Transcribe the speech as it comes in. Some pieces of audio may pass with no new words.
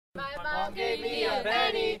My mom gave me a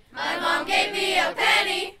penny. My mom gave me a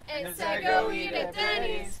penny. And said go eat at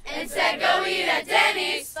Denny's. And said go eat at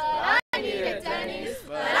Denny's. But I didn't eat at Denny's.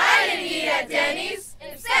 But I didn't eat at Denny's.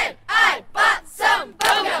 Instead, I bought some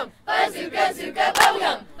bubblegum. Bazooka zooka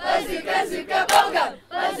bubblegum. Bazooka zooka bubblegum.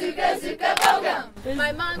 Bazooka zooka bubblegum.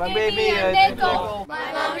 My mom gave me a nickel.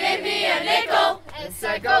 My mom gave me a nickel. And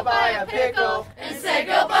said go buy a pickle. And said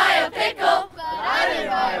go buy a pickle. But I didn't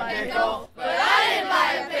buy a pickle. But I didn't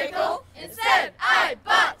buy a pickle. Instead, I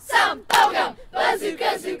bought some bubblegum.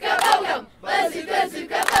 Bazooka zooka bubblegum. Bazooka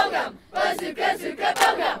zooka bubblegum. Bazooka zooka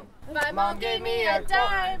bubblegum. My mom gave me a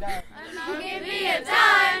dime. My mom gave me a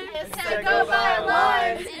dime. And said go buy a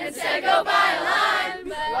lime. And said go buy a lime.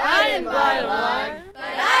 But I didn't buy a lime. But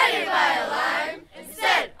I didn't buy a lime.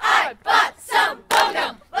 Instead, I bought some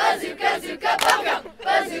bubblegum. Bazooka zooka bubblegum.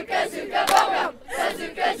 Bazooka zooka bubblegum.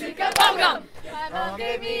 Bazooka zooka bubblegum. My mom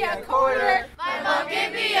gave me a quarter. My mom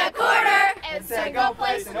gave me a quarter. And said go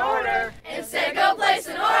place an order. And said go place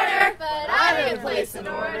an order. But I didn't place an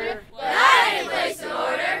order. But I didn't place an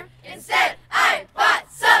order. Instead, I bought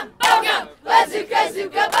some bubblegum. Bazooka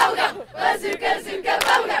zooka bubblegum. Bazooka zooka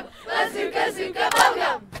bubblegum. Bazooka zooka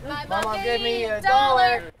bubblegum. My mom gave me a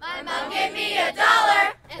dollar. My mom gave me a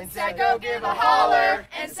dollar. And said go give a holler.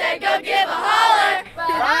 And said go give a holler. But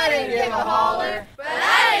I didn't give a holler. But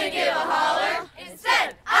I didn't give a holler.